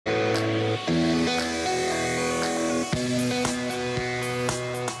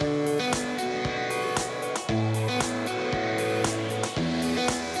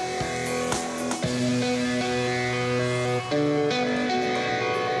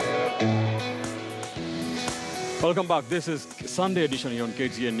Welcome back. This is Sunday edition here on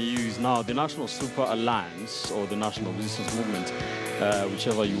KTN News. Now, the National Super Alliance or the National Resistance Movement,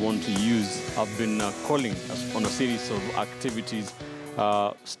 whichever you want to use, have been calling us on a series of activities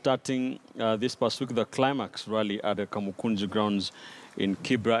starting this past week, the climax rally at the Kamukunji grounds in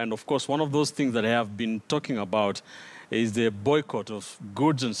Kibra. And of course, one of those things that I have been talking about is the boycott of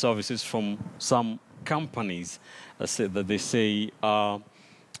goods and services from some companies that they say are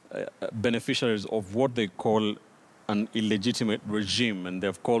beneficiaries of what they call an illegitimate regime, and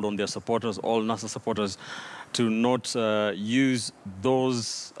they've called on their supporters, all NASA supporters, to not use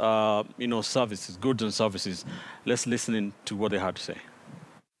those, services, goods and services. Let's listen in to what they had to say.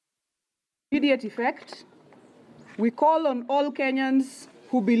 Immediate effect, we call on all Kenyans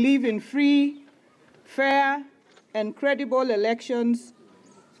who believe in free, fair, and credible elections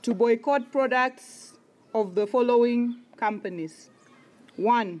to boycott products of the following companies.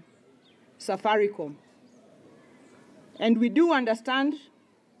 1, Safaricom. And we do understand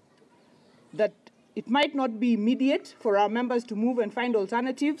that it might not be immediate for our members to move and find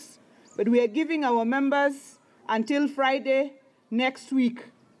alternatives, but we are giving our members until Friday next week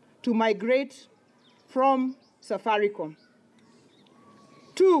to migrate from Safaricom.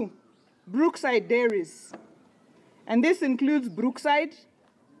 2, Brookside Dairies. And this includes Brookside,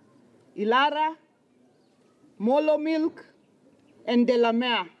 Ilara, Molo Milk, and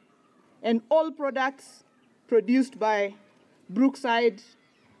Delamere, and all products produced by Brookside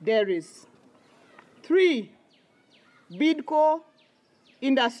Dairies. 3, Bidco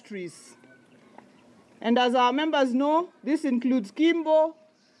Industries. And as our members know, this includes Kimbo,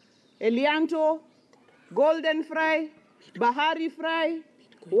 Elianto, Golden Fry, Bahari Fry,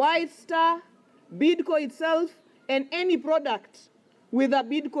 White Star, Bidco itself, and any product with a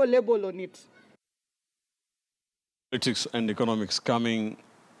Bidco label on it. Politics and economics coming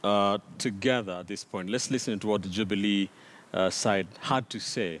together at this point. Let's listen to what the Jubilee side had to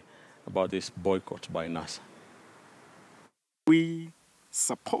say about this boycott by NASA. We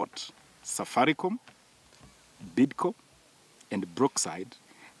support Safaricom, Bidco, and Brookside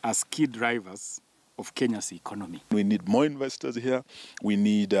as key drivers of Kenya's economy. We need more investors here. We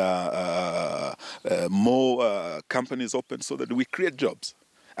need more companies open so that we create jobs.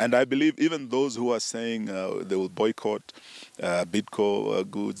 And I believe even those who are saying they will boycott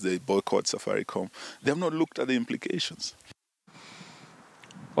Bidco goods, they boycott Safaricom, they have not looked at the implications.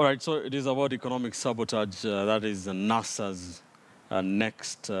 All right, so it is about economic sabotage. That is NASA's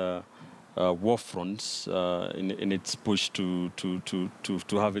next war front in its push to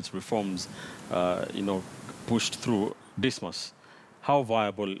have its reforms, pushed through. Dismas, how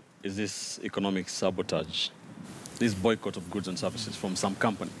viable is this economic sabotage, this boycott of goods and services from some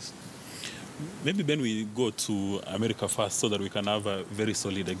companies? Maybe then we go to America first so that we can have very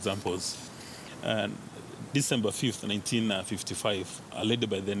solid examples. And December 5th, 1955, a lady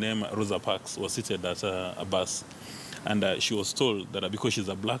by the name Rosa Parks was seated at a bus, and she was told that because she's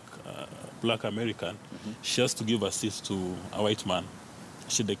a black American, she has to give a seat to a white man.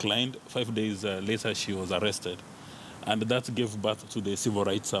 She declined. 5 days later, she was arrested. And that gave birth to the civil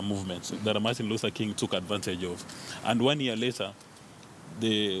rights movement that Martin Luther King took advantage of. And 1 year later,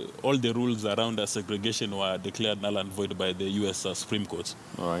 all the rules around segregation were declared null and void by the U.S. Supreme Court.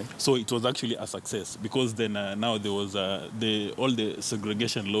 All right. So it was actually a success because then now there was all the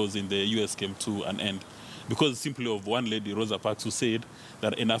segregation laws in the U.S. came to an end because simply of one lady, Rosa Parks, who said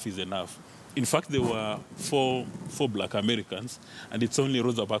that enough is enough. In fact, there were four black Americans, and it's only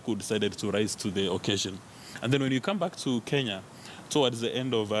Rosa Parks who decided to rise to the occasion. And then when you come back to Kenya, towards the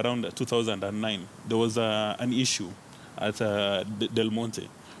end of around 2009, there was an issue at Del Monte,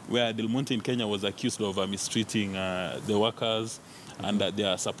 where Del Monte in Kenya was accused of mistreating the workers and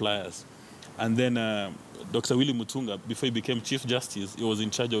their suppliers. And then Dr. Willie Mutunga, before he became Chief Justice, he was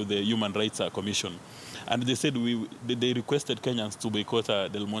in charge of the Human Rights Commission. And they said they requested Kenyans to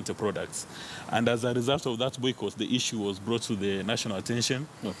boycott Del Monte products. And as a result of that boycott, the issue was brought to the national attention.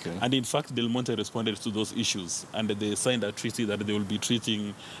 Okay. And in fact, Del Monte responded to those issues. And they signed a treaty that they will be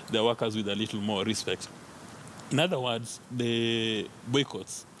treating their workers with a little more respect. In other words, the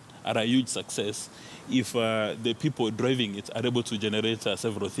boycotts are a huge success if the people driving it are able to generate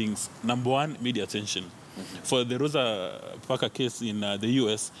several things. Number one, media attention. For the Rosa Parks case in the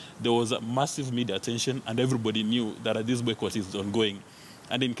US, there was a massive media attention and everybody knew that this boycott is ongoing.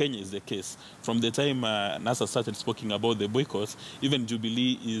 And in Kenya is the case. From the time NASA started speaking about the boycott, even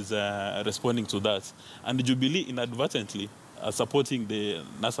Jubilee is responding to that. And Jubilee inadvertently supporting the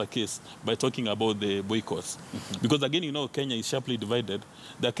NASA case by talking about the boycotts. Because again, you know, Kenya is sharply divided.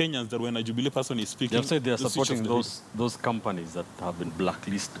 There are Kenyans that when a Jubilee person is speaking, They'll say they're the switch supporting off the those companies that have been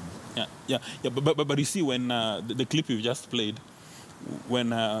blacklisted. yeah. But you see, when the clip you just played,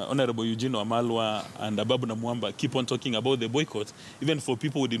 when Honorable Eugene Wamalwa and Ababu Namwamba keep on talking about the boycott, even for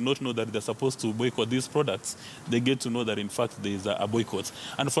people who did not know that they're supposed to boycott these products, they get to know that in fact there is a boycott.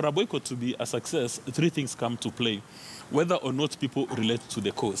 And for a boycott to be a success, three things come to play. Whether or not people relate to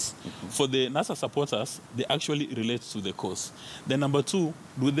the cause. For the NASA supporters, they actually relate to the cause. Then number two,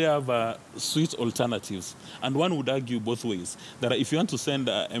 do they have sweet alternatives? And one would argue both ways, that if you want to send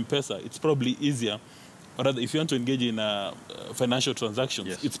M-Pesa, it's probably easier, or rather, if you want to engage in financial transactions,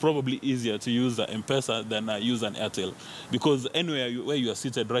 yes, it's probably easier to use M-Pesa than use an Airtel. Because anywhere where you are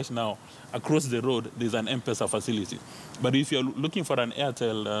seated right now, across the road, there's an M-Pesa facility. But if you're looking for an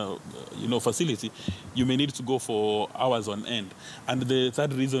Airtel facility, you may need to go for hours on end. And the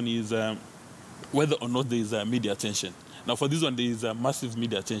third reason is whether or not there is media attention. Now, for this one, there is massive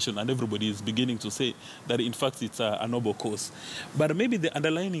media attention, and everybody is beginning to say that, in fact, it's a noble cause. But maybe the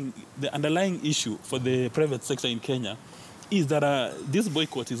underlying issue for the private sector in Kenya is that this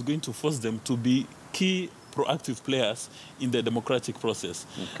boycott is going to force them to be key proactive players in the democratic process.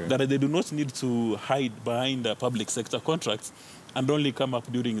 Okay. That they do not need to hide behind public sector contracts and only come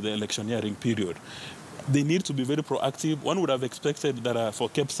up during the electioneering period. They need to be very proactive. One would have expected that for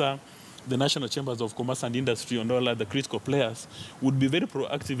KEPSA, the National Chambers of Commerce and Industry and all other critical players would be very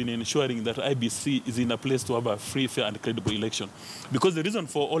proactive in ensuring that IBC is in a place to have a free, fair and credible election. Because the reason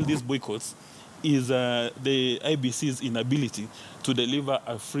for all these boycotts is the IBC's inability to deliver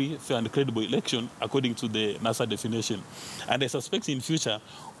a free, fair and credible election according to the NASA definition. And I suspect in future,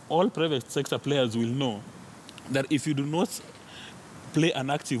 all private sector players will know that if you do not play an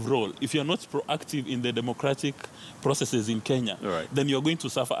active role, if you're not proactive in the democratic processes in Kenya, right, then you're going to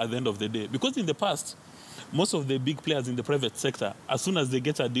suffer at the end of the day. Because in the past, most of the big players in the private sector, as soon as they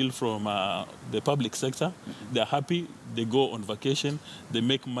get a deal from the public sector, they're happy, they go on vacation, they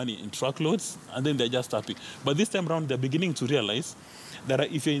make money in truckloads, and then they're just happy. But this time around, they're beginning to realize that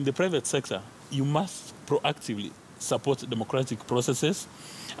if you're in the private sector, you must proactively support democratic processes.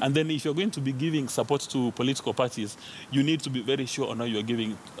 And then if you're going to be giving support to political parties, you need to be very sure on how you're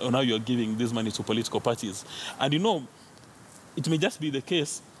giving this money to political parties. And you know, it may just be the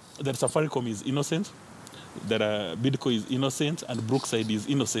case that Safaricom is innocent, that Bidco is innocent, and Brookside is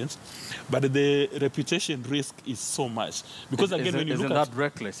innocent, but the reputation risk is so much. Because again, when you look at... Isn't that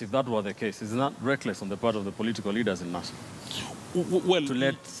reckless, if that were the case? Isn't that reckless on the part of the political leaders in NASA? Well, to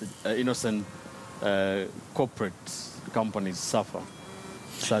let innocent corporate companies suffer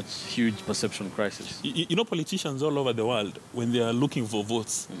such huge perception crisis? You know, politicians all over the world, when they are looking for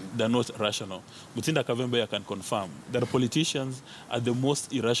votes, they're not rational. Mutinda Kavembe can confirm that politicians are the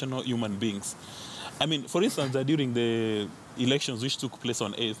most irrational human beings. I mean, for instance, during the elections which took place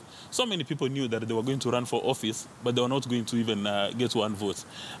on 8th, so many people knew that they were going to run for office, but they were not going to even get one vote.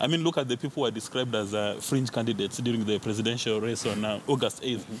 I mean, look at the people who were described as fringe candidates during the presidential race on August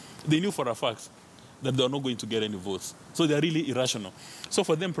 8th. They knew for a fact that they are not going to get any votes. So they are really irrational. So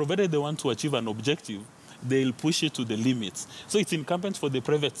for them, provided they want to achieve an objective, they'll push it to the limits. So it's incumbent for the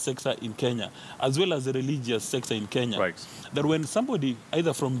private sector in Kenya, as well as the religious sector in Kenya, right, that when somebody,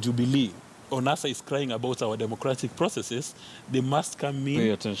 either from Jubilee or NASA, is crying about our democratic processes, they must come in, pay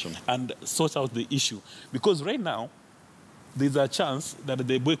attention, and sort out the issue. Because right now, there's a chance that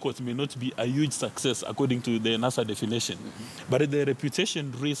the boycott may not be a huge success according to the NASA definition. But the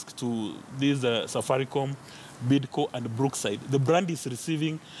reputation risk to these Safaricom, Bidco, and Brookside, the brand is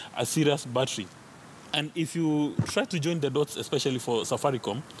receiving a serious battery. And if you try to join the dots, especially for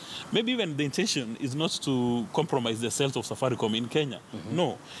Safaricom, maybe even the intention is not to compromise the sales of Safaricom in Kenya.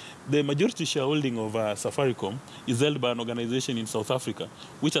 No. The majority shareholding of Safaricom is held by an organization in South Africa,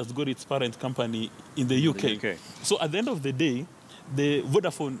 which has got its parent company in the UK. So at the end of the day, the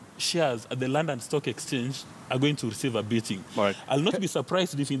Vodafone shares at the London Stock Exchange are going to receive a beating. Right. I'll not be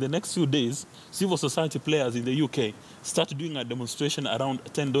surprised if in the next few days, civil society players in the UK start doing a demonstration around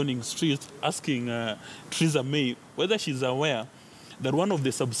 10 Downing Street, asking Theresa May whether she's aware that one of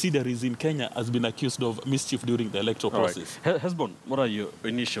the subsidiaries in Kenya has been accused of mischief during the electoral process. Right. Hesbon, what are your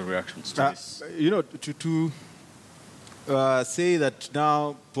initial reactions to this? You know, to say that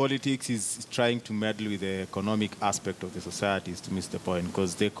now politics is trying to meddle with the economic aspect of the society is to miss the point,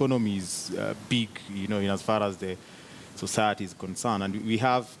 because the economy is big, you know, in as far as the society is concerned. And we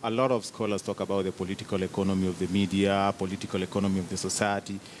have a lot of scholars talk about the political economy of the media, political economy of the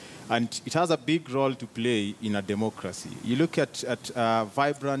society. And it has a big role to play in a democracy. You look at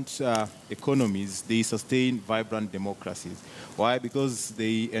vibrant economies, they sustain vibrant democracies. Why? Because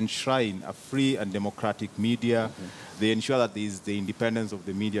they enshrine a free and democratic media. They ensure that there is the independence of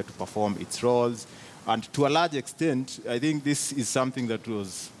the media to perform its roles. And to a large extent, I think this is something that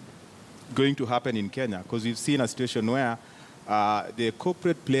was going to happen in Kenya, because we've seen a situation where the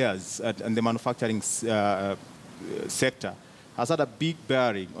corporate players and the manufacturing sector has had a big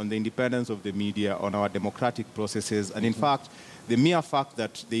bearing on the independence of the media, on our democratic processes. And in fact, the mere fact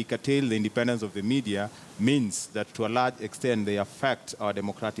that they curtail the independence of the media means that to a large extent they affect our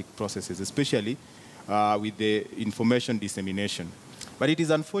democratic processes, especially with the information dissemination. But it is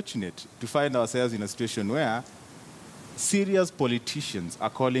unfortunate to find ourselves in a situation where serious politicians are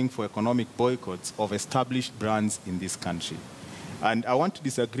calling for economic boycotts of established brands in this country. And I want to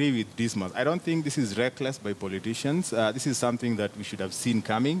disagree with Dismas. I don't think this is reckless by politicians. This is something that we should have seen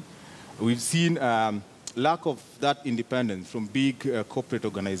coming. We've seen lack of that independence from big corporate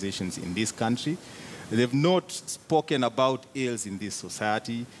organizations in this country. They've not spoken about ills in this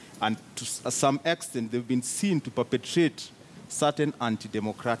society, and to some extent, they've been seen to perpetrate certain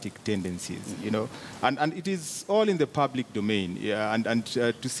anti-democratic tendencies, you know, and it is all in the public domain. Yeah, and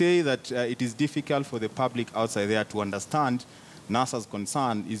to say that it is difficult for the public outside there to understand NASA's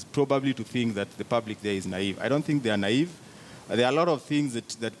concern is probably to think that the public there is naive. I don't think they are naive. There are a lot of things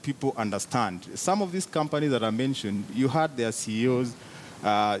that people understand. Some of these companies that I mentioned, you had their CEOs,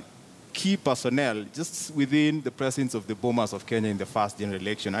 key personnel, just within the presence of the bombers of Kenya in the first general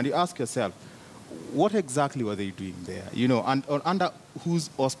election, and you ask yourself, what exactly were they doing there? You know, and under whose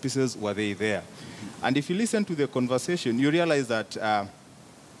auspices were they there? And if you listen to the conversation, you realize that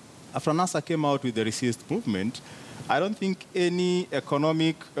after NASA came out with the resist movement, I don't think any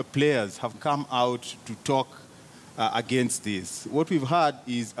economic players have come out to talk against this. What we've had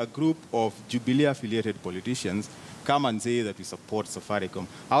is a group of Jubilee-affiliated politicians come and say that we support Safaricom.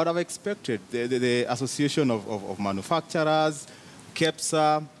 I would have expected the Association of Manufacturers,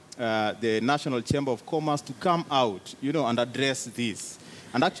 KEPSA, the National Chamber of Commerce to come out, you know, and address this.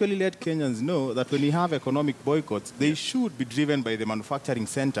 And actually let Kenyans know that when we have economic boycotts, they should be driven by the manufacturing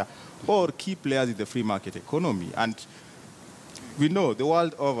center or key players in the free market economy. And we know the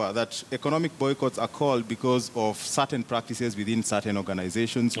world over that economic boycotts are called because of certain practices within certain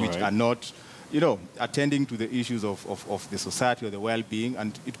organizations which are not, you know, attending to the issues of the society or the well-being.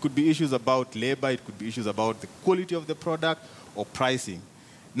 And it could be issues about labor, it could be issues about the quality of the product or pricing.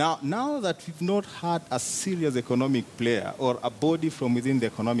 Now that we've not had a serious economic player or a body from within the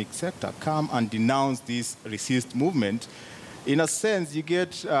economic sector come and denounce this resist movement, in a sense, you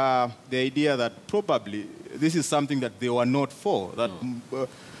get the idea that probably this is something that they were not for. That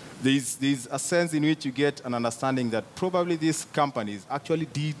there's a sense in which you get an understanding that probably these companies actually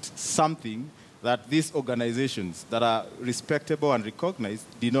did something that these organizations that are respectable and recognized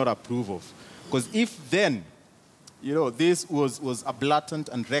did not approve of. Because if then, you know, this was a blatant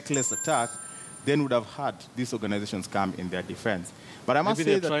and reckless attack, then would have had these organizations come in their defense. But I must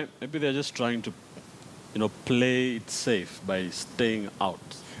say that maybe they're just trying to, you know, play it safe by staying out,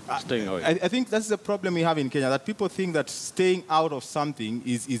 staying away. I think that's the problem we have in Kenya, that people think that staying out of something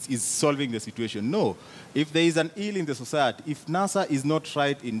is solving the situation. No. If there is an ill in the society, if NASA is not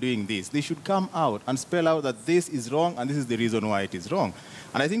right in doing this, they should come out and spell out that this is wrong and this is the reason why it is wrong.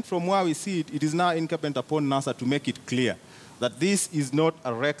 And I think from where we see it, it is now incumbent upon NASA to make it clear that this is not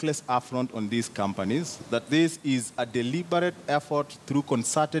a reckless affront on these companies, that this is a deliberate effort through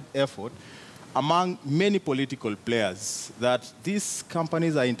concerted effort among many political players, that these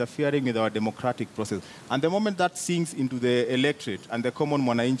companies are interfering with our democratic process. And the moment that sinks into the electorate and the common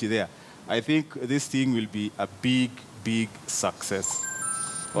mwananchi there, I think this thing will be a big, big success.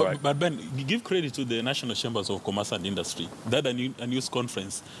 But Ben, give credit to the National Chambers of Commerce and Industry. They had a news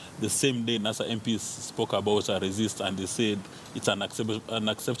conference the same day NASA MPs spoke about resist, and they said it's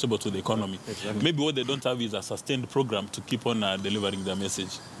unacceptable to the economy. Exactly. Maybe what they don't have is a sustained program to keep on delivering their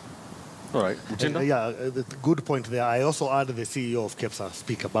message. All right. Good point there. I also heard the CEO of KEPSA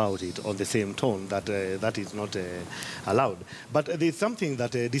speak about it on the same tone, that that is not allowed. But there's something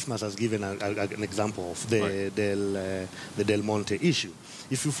that Dismas has given an example of, the Del Monte issue.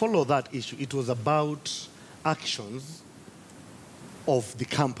 If you follow that issue, it was about actions of the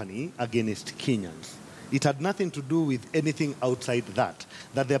company against Kenyans. It had nothing to do with anything outside that.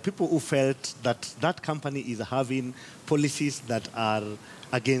 That there are people who felt that that company is having policies that are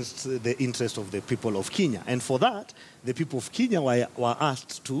against the interest of the people of Kenya. And for that, the people of Kenya were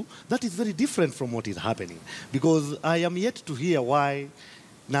asked to. That is very different from what is happening. Because I am yet to hear why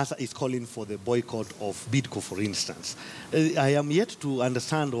NASA is calling for the boycott of Bidco, for instance. I am yet to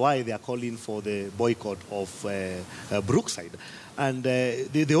understand why they are calling for the boycott of Brookside. And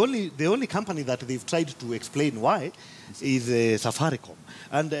the only company that they've tried to explain why is Safaricom.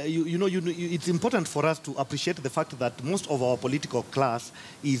 And it's important for us to appreciate the fact that most of our political class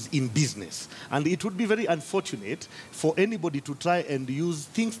is in business. And it would be very unfortunate for anybody to try and use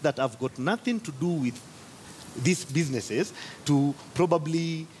things that have got nothing to do with these businesses to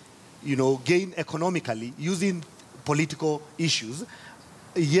probably, gain economically using political issues.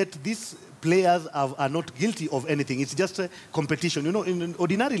 Yet these players are not guilty of anything. It's just a competition.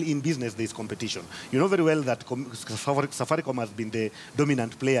 Ordinarily in business, there's competition. You know very well that Safaricom has been the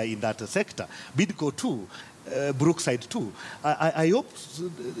dominant player in that sector. Bidco too, Brookside too. I hope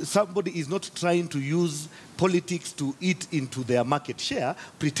somebody is not trying to use politics to eat into their market share,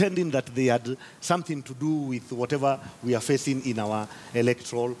 pretending that they had something to do with whatever we are facing in our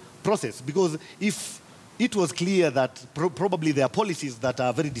electoral process. Because if it was clear that probably there are policies that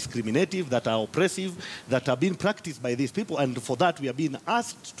are very discriminative, that are oppressive, that are being practiced by these people, and for that we are being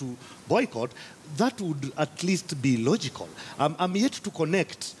asked to boycott, that would at least be logical. I'm yet to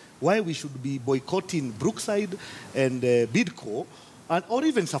connect why we should be boycotting Brookside and Bidco, or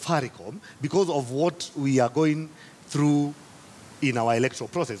even Safaricom, because of what we are going through in our electoral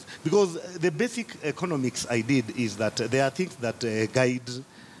process. Because the basic economics I did is that there are things that guide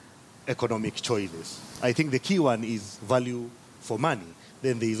economic choices. I think the key one is value for money.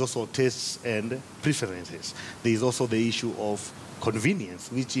 Then there is also tastes and preferences. There is also the issue of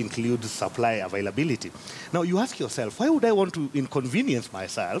convenience, which includes supply availability. Now you ask yourself, why would I want to inconvenience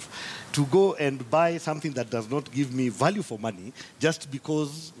myself to go and buy something that does not give me value for money just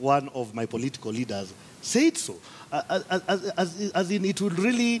because one of my political leaders said so? As in, it would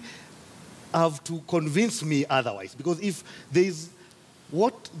really have to convince me otherwise. Because if there is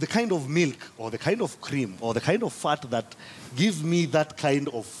the kind of milk or the kind of cream or the kind of fat that gives me that kind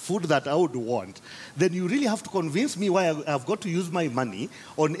of food that I would want, then you really have to convince me why I've got to use my money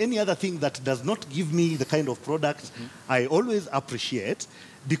on any other thing that does not give me the kind of products I always appreciate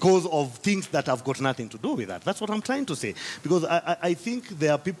because of things that have got nothing to do with that. That's what I'm trying to say. Because I think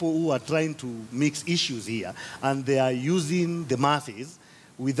there are people who are trying to mix issues here, and they are using the masses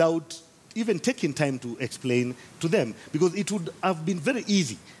without even taking time to explain to them, because it would have been very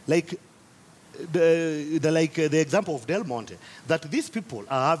easy, like the example of Del Monte, that these people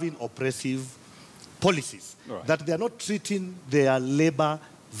are having oppressive policies, right, that they are not treating their labor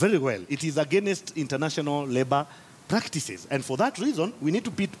very well. It is against international labor practices, and for that reason, we need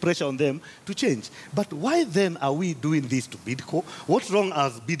to put pressure on them to change. But why then are we doing this to Bidco? What wrong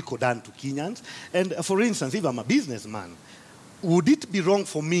has Bidco done to Kenyans? And for instance, if I'm a businessman, would it be wrong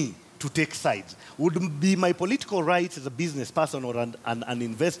for me to take sides? Would be my political rights as a business person or an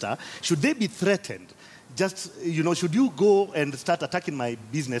investor, should they be threatened? Just, should you go and start attacking my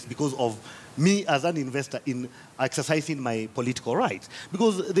business because of me as an investor in exercising my political rights?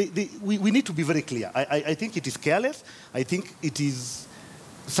 Because we need to be very clear. I think it is careless. I think it is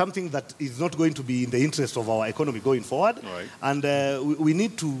something that is not going to be in the interest of our economy going forward. Right. And we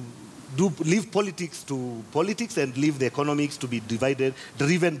need to leave politics to politics and leave the economics to be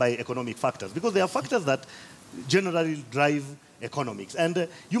driven by economic factors. Because there are factors that generally drive economics. And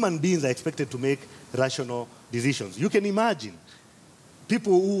human beings are expected to make rational decisions. You can imagine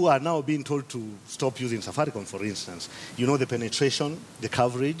people who are now being told to stop using Safaricom, for instance. You know the penetration, the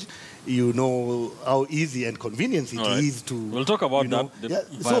coverage, you know how easy and convenient it is to... We'll talk about that.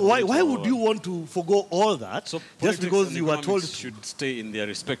 So why would you want to forgo all that just because you are told... should stay in their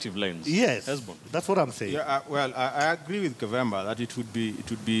respective lanes? Yes, that's what I'm saying. Yeah, well, I agree with Kavemba that it would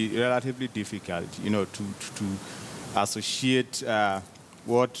be relatively difficult, to associate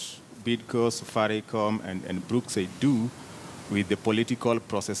what Bidco, Safaricom, and Brookside do with the political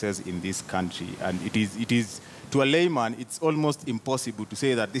processes in this country. And it is to a layman, it's almost impossible to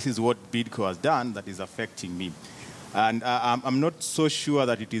say that this is what Bidco has done that is affecting me. And I'm not so sure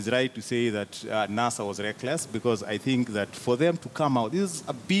that it is right to say that NASA was reckless, because I think that for them to come out, this is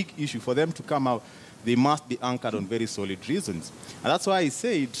a big issue, for them to come out, they must be anchored on very solid reasons. And that's why I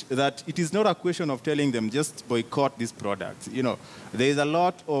said that it is not a question of telling them just boycott these products. There is a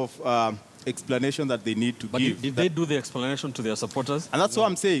lot of explanation that they need to give. Did they do the explanation to their supporters? And that's what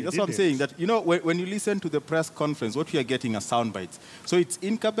I'm saying. That's what I'm saying. That, when you listen to the press conference, what we are getting are sound bites. So it's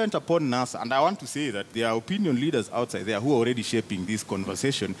incumbent upon NASA, and I want to say that there are opinion leaders outside there who are already shaping this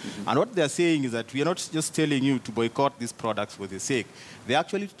conversation. And what they're saying is that we are not just telling you to boycott these products for the sake. They're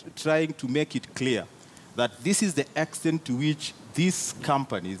actually trying to make it clear that this is the extent to which these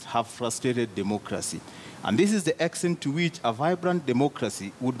companies have frustrated democracy. And this is the extent to which a vibrant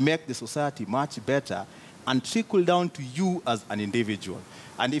democracy would make the society much better and trickle down to you as an individual.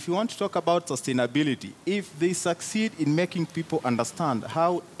 And if you want to talk about sustainability, if they succeed in making people understand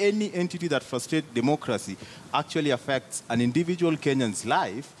how any entity that frustrates democracy actually affects an individual Kenyan's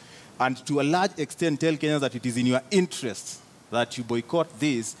life, and to a large extent tell Kenyans that it is in your interest that you boycott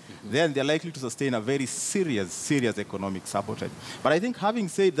this, then they're likely to sustain a very serious economic sabotage. But I think having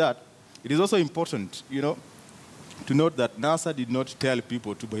said that, it is also important, to note that NASA did not tell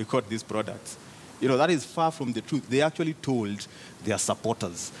people to boycott these products. That is far from the truth. They actually told their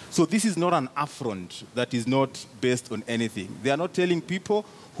supporters. So this is not an affront that is not based on anything. They are not telling people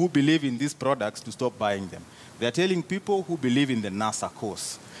who believe in these products to stop buying them. They are telling people who believe in the NASA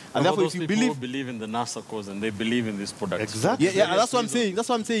cause. And therefore, if you believe in the NASA cause and they believe in these products. Exactly. Yeah, that's what I'm saying. That's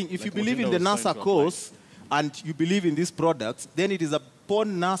what I'm saying. If you believe in the NASA cause and you believe in these products, then it is upon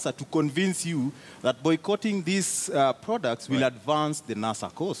NASA to convince you that boycotting these products will advance the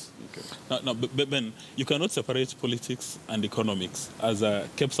NASA cause. Okay. Now, Ben, you cannot separate politics and economics, as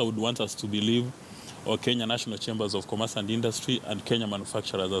KEPSA would want us to believe, or Kenya National Chambers of Commerce and Industry and Kenya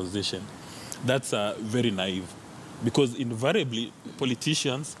Manufacturers Association. That's very naive, because invariably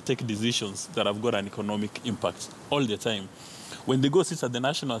politicians take decisions that have got an economic impact all the time. When they go sit at the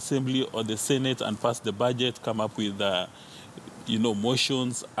National Assembly or the Senate and pass the budget, come up with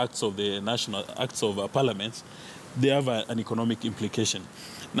motions, acts of Parliament, they have an economic implication.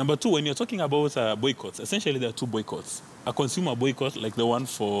 Number two, when you're talking about boycotts, essentially there are two boycotts. A consumer boycott, like the one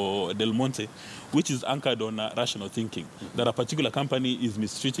for Del Monte, which is anchored on rational thinking, that a particular company is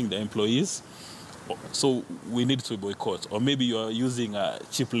mistreating the employees, so we need to boycott. Or maybe you are using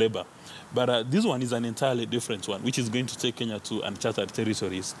cheap labor. But this one is an entirely different one, which is going to take Kenya to uncharted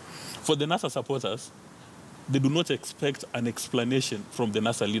territories. For the NASA supporters, they do not expect an explanation from the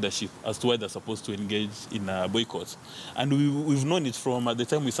NASA leadership as to why they're supposed to engage in boycotts. And we've known it from the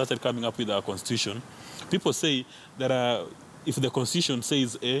time we started coming up with our constitution. People say that if the constitution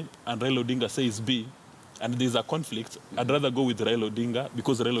says A and Raila Odinga says B, and there's a conflict, I'd rather go with Raila Odinga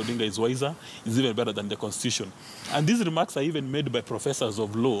because Raila Odinga is wiser, is even better than the constitution. And these remarks are even made by professors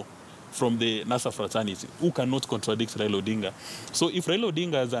of law from the NASA fraternity, who cannot contradict Raila Odinga. So if Raila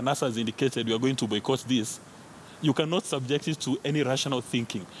Odinga, as NASA has indicated, we are going to boycott this, you cannot subject it to any rational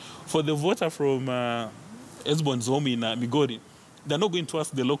thinking. For the voter from Esbon's home in Migori, they're not going to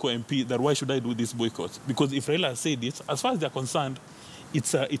ask the local MP that why should I do this boycott? Because if Raila said it, as far as they're concerned,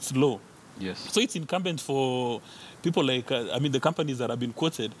 it's law. Yes. So it's incumbent for people like, the companies that have been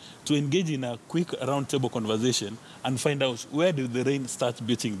quoted to engage in a quick roundtable conversation and find out where did the rain start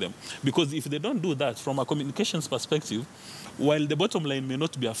beating them. Because if they don't do that, from a communications perspective, while the bottom line may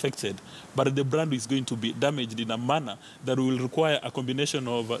not be affected, but the brand is going to be damaged in a manner that will require a combination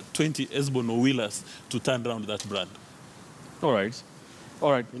of 20 Esbon or wheelers to turn around that brand. All right.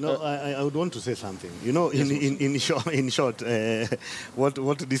 All right. I would want to say something. In short,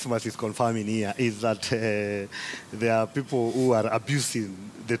 what Dismas is confirming here is that there are people who are abusing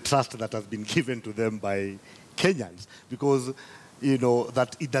the trust that has been given to them by Kenyans, because,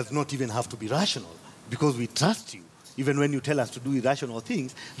 that it does not even have to be rational, because we trust you. Even when you tell us to do irrational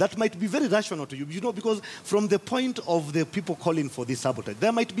things, that might be very rational to you, because from the point of the people calling for this sabotage,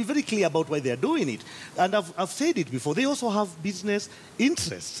 they might be very clear about why they are doing it. And I've said it before, they also have business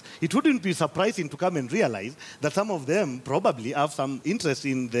interests. It wouldn't be surprising to come and realize that some of them probably have some interest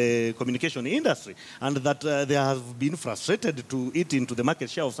in the communication industry, and that they have been frustrated to eat into the market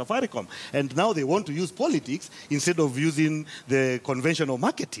share of Safaricom. And now they want to use politics instead of using the conventional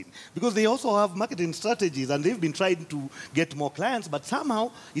marketing, because they also have marketing strategies, and they've been trying to get more clients, but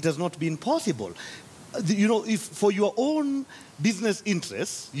somehow it has not been possible. If for your own business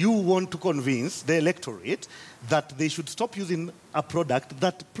interests, you want to convince the electorate that they should stop using a product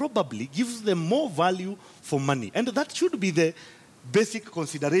that probably gives them more value for money. And that should be the basic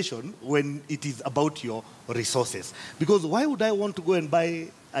consideration when it is about your resources. Because why would I want to go and buy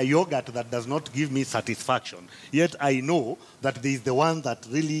a yogurt that does not give me satisfaction, yet I know that there is the one that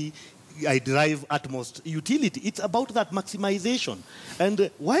really I derive utmost utility? It's about that maximization. And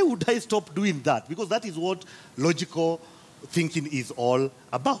why would I stop doing that? Because that is what logical thinking is all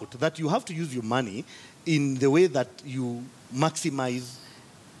about, that you have to use your money in the way that you maximize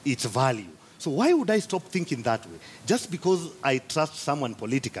its value. So why would I stop thinking that way? Just because I trust someone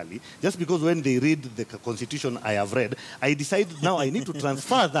politically, just because when they read the constitution I have read, I decide now I need to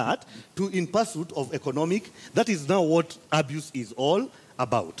transfer that to in pursuit of economic. That is now what abuse is all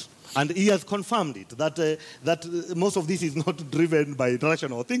about. And he has confirmed it, that most of this is not driven by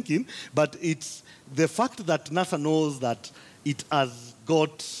rational thinking, but it's the fact that NASA knows that it has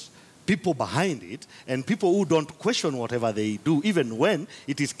got people behind it, and people who don't question whatever they do, even when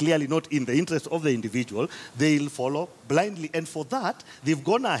it is clearly not in the interest of the individual, they'll follow blindly. And for that, they've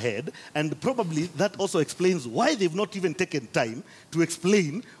gone ahead, and probably that also explains why they've not even taken time to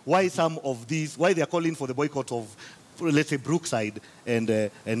explain why some of these, why they're calling for the boycott of, let's say, Brookside and the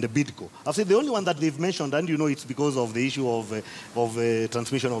Bidco. I've said the only one that they've mentioned, and you know it's because of the issue of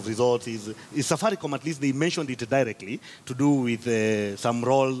transmission of results, is Safaricom. At least they mentioned it directly to do with some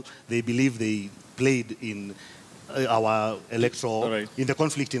role they believe they played in our electoral, in the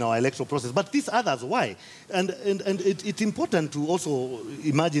conflict in our electoral process. But these others, why? And it's important to also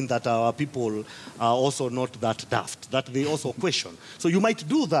imagine that our people are also not that daft, that they also question. So you might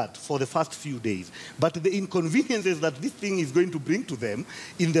do that for the first few days, but the inconveniences that this thing is going to bring to them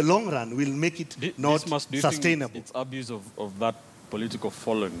in the long run will make it not sustainable. It's abuse of that political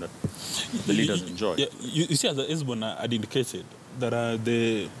following that the leaders enjoy. Yeah, you see, as Esbon had indicated, that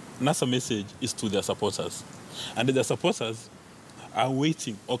the NASA message is to their supporters. And their supporters are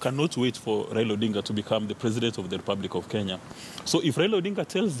waiting or cannot wait for Raila Odinga to become the president of the Republic of Kenya. So if Raila Odinga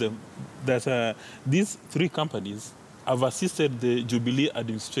tells them that these three companies have assisted the Jubilee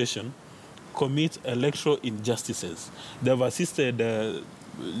administration commit electoral injustices, they have assisted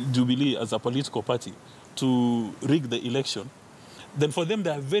Jubilee as a political party to rig the election, then for them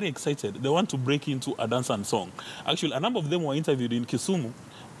they are very excited. They want to break into a dance and song. Actually, a number of them were interviewed in Kisumu,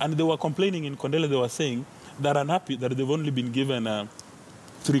 and they were complaining in Kondele. They were saying they're unhappy that they've only been given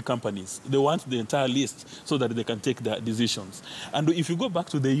 3 companies. They want the entire list so that they can take their decisions. And if you go back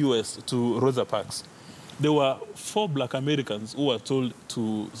to the US, to Rosa Parks, there were 4 black Americans who were told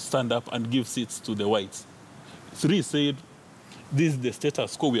to stand up and give seats to the whites. 3 said, this is the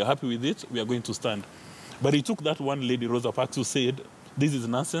status quo, we are happy with it, we are going to stand. But it took that one lady, Rosa Parks, who said, this is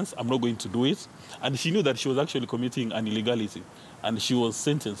nonsense, I'm not going to do it. And she knew that she was actually committing an illegality. And she was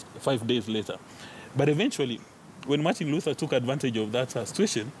sentenced 5 days later. But eventually, when Martin Luther took advantage of that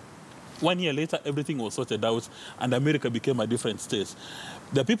situation, 1 year later, everything was sorted out, and America became a different state.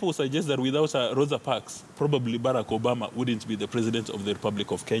 The people suggest that without Rosa Parks, probably Barack Obama wouldn't be the president of the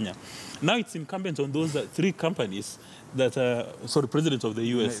Republic of Kenya. Now it's incumbent on those 3 companies that, president of the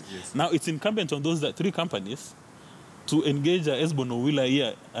US. Yes. Now it's incumbent on those 3 companies to engage Esbon Owila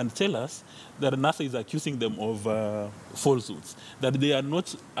here and tell us that NASA is accusing them of falsehoods, that they are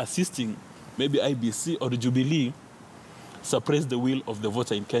not assisting maybe IBC or the Jubilee suppress the will of the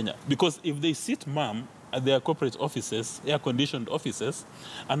voter in Kenya. Because if they sit mum at their corporate offices, air-conditioned offices,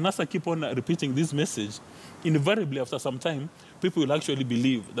 and NASA keep on repeating this message, invariably after some time, people will actually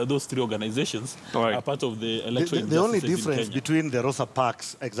believe that those 3 organizations are part of the electoral. The only difference between the Rosa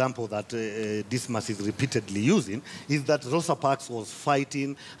Parks example that Dismas is repeatedly using is that Rosa Parks was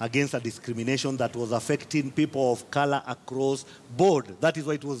fighting against a discrimination that was affecting people of color across board. That is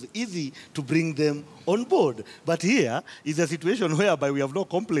why it was easy to bring them on board. But here is a situation whereby we have no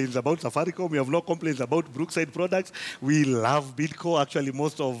complaints about Safaricom, we have no complaints about Brookside products. We love Bidco. Actually,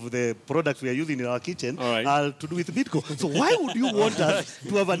 most of the products we are using in our kitchen are to do with Bidco. So why would you want us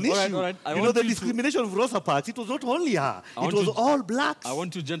to have an issue? You know, the discrimination of Rosa Parks, it was not only her, it was all blacks. I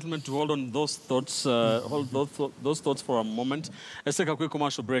want you gentlemen to hold on those thoughts, those thoughts for a moment. Let's take a quick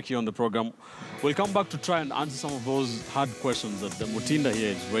commercial break here on the program. We'll come back to try and answer some of those hard questions that the Mutinda here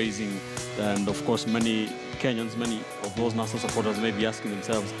is raising, and of course many Kenyans, many of those NASA supporters may be asking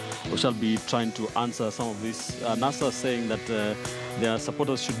themselves. We shall be trying to answer some of this. NASA saying that their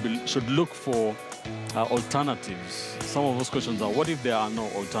supporters should look for alternatives. Some of those questions are, what if there are no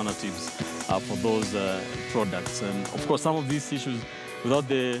alternatives for those products? And of course, some of these issues, without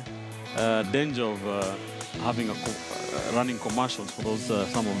the danger of having running commercials for those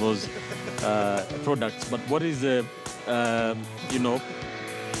some of those products. But what is the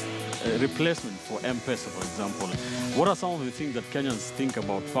replacement for M-Pesa, for example? What are some of the things that Kenyans think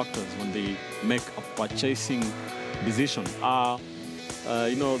about factors when they make a purchasing decision? Are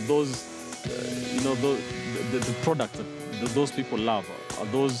those the products that those people love, are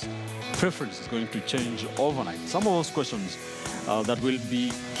those preferences going to change overnight? Some of those questions that will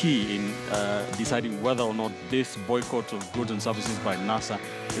be key in deciding whether or not this boycott of goods and services by NASA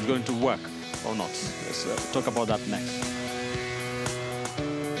is going to work or not. Let's talk about that next.